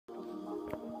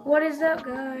What is up,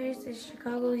 guys? It's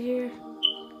Chicago here.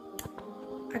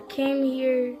 I came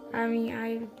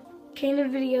to the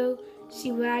video to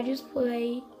see what I just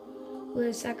played with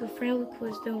a second friend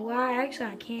request. Then why? Actually,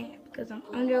 I can't because I'm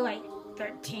under like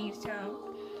 13, so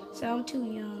I'm too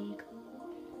young.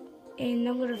 And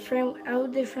another friend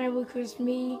request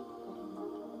me,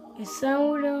 and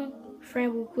some of them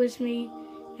friend request me.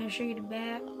 And I'll show you the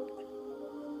back.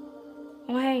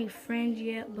 I don't have any friends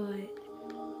yet, but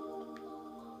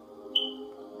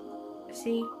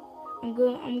see, I'm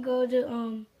going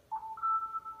to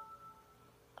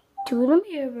the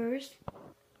Mirrorverse.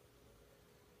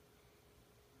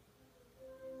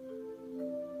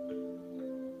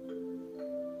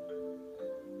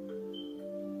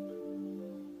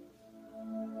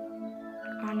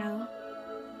 I know.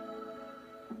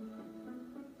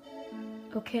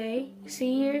 Okay,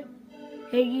 see here.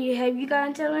 Have you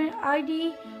got Intel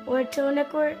ID or Intel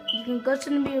Network? You can go to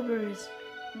the Mirrorverse.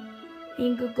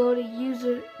 You can go to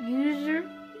user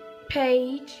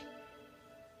page,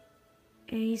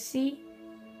 and you see,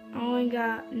 I only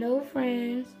got no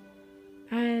friends.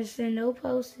 I didn't send no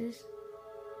posts,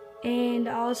 and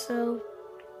also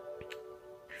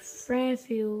friend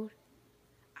field.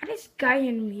 I just got here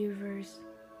in the Mirrorverse.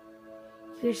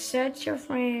 You can set your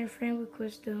friend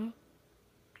request though.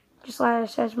 Just like I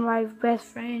searched my best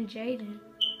friend Jaden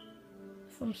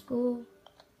from school,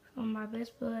 from my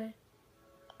best bud.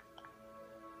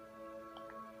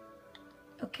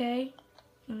 Okay,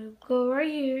 I'm gonna go right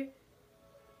here.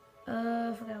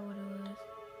 I forgot what it was.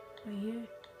 Right here.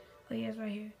 Oh yeah, it's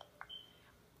right here.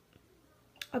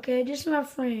 Okay, this is my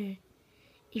friend.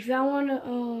 If y'all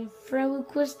wanna friend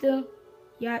request them,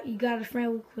 yeah, you got a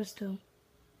friend request them.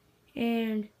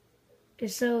 And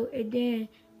then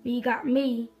when you got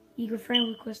me, you can friend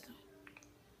request them.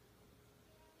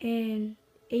 And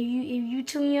if you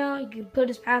too young, you can put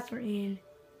his password in.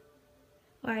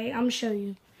 Like, I'm gonna show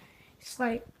you. It's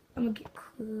like, I'm gonna get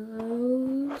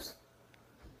close.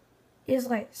 It's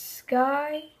like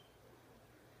Sky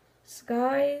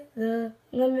the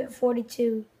Limit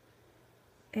 42.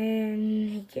 And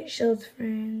he gets shows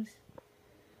friends.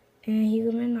 And he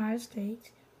lives in the United States.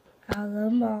 I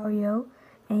love Mario.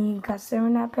 And you got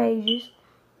 79 pages.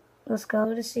 Let's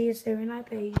go to see his 79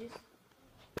 pages.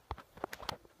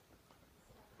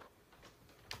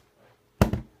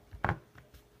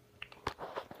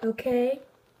 Okay.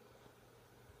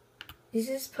 This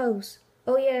is post.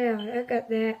 Oh yeah, I got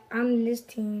that. I'm in this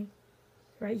team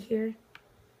right here.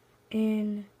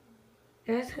 And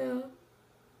that's him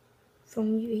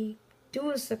from he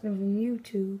doing something from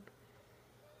YouTube.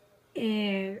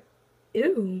 And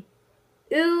ew,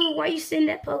 why you send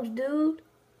that post, dude?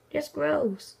 That's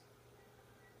gross.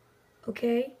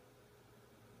 Okay,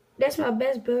 that's my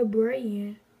best bud,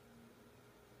 Brian.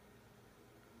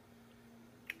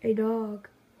 A dog.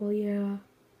 Oh yeah,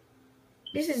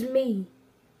 this is me.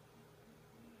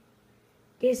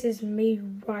 This is me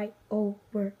right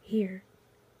over here.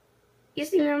 You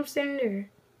see where I'm standing there?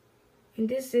 And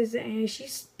this is, and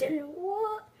she's standing,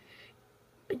 what?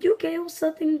 But you gave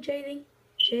something, Jaden.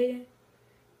 And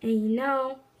you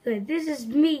know, like, this is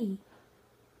me.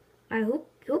 Like, who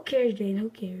cares, Jaden? Who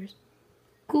cares?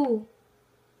 Cool.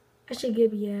 I should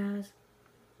give you ass.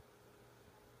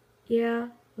 Yeah,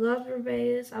 Lost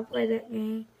Barbados. I played that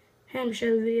game. I haven't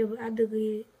shown the video, but I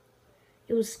deleted it.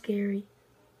 It was scary.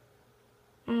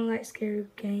 I don't like scary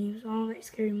games. I don't like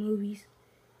scary movies.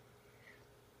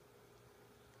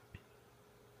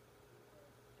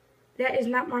 That is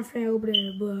not my friend over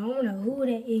there, but I don't know who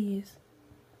that is.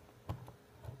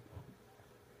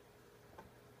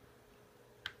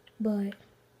 But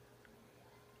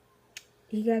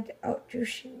he got the ultra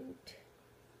shoot.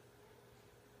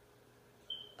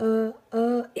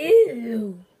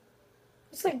 Ew.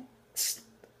 It's like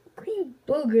green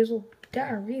boogers with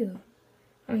diarrhea.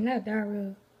 I mean, not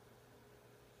diarrhea.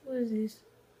 What is this?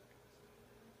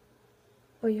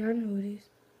 Oh yeah, I know what it is.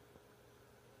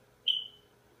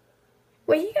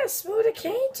 Wait, you got Smoothie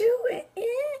King too?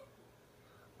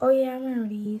 Oh yeah, I remember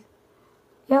these.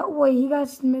 Yeah, wait, he got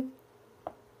Smith.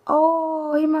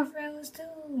 Oh, he my friend was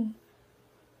too.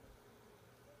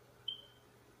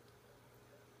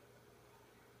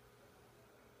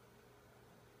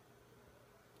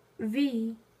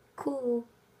 V, cool.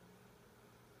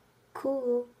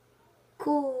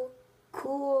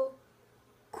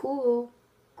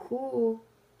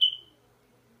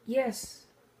 Yes.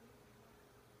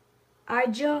 I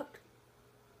jumped.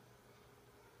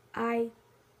 I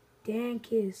Dan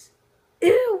kiss.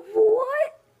 Ew,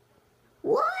 what?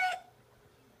 What?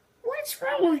 What's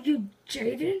wrong with you,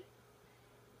 Jaden?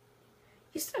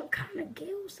 You some kind of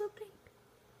gay or something?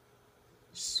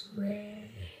 Swear.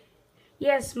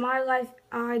 Yes, my life,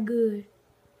 I good.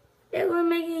 That wouldn't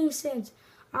make any sense.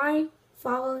 I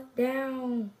fall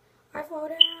down. I fall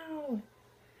down.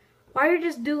 Why you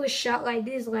just do a shot like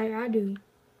this like I do?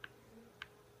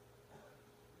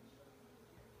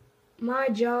 My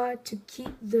job to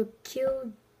keep the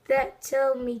kill that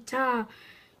tell me time.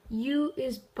 You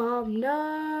is bomb.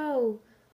 No.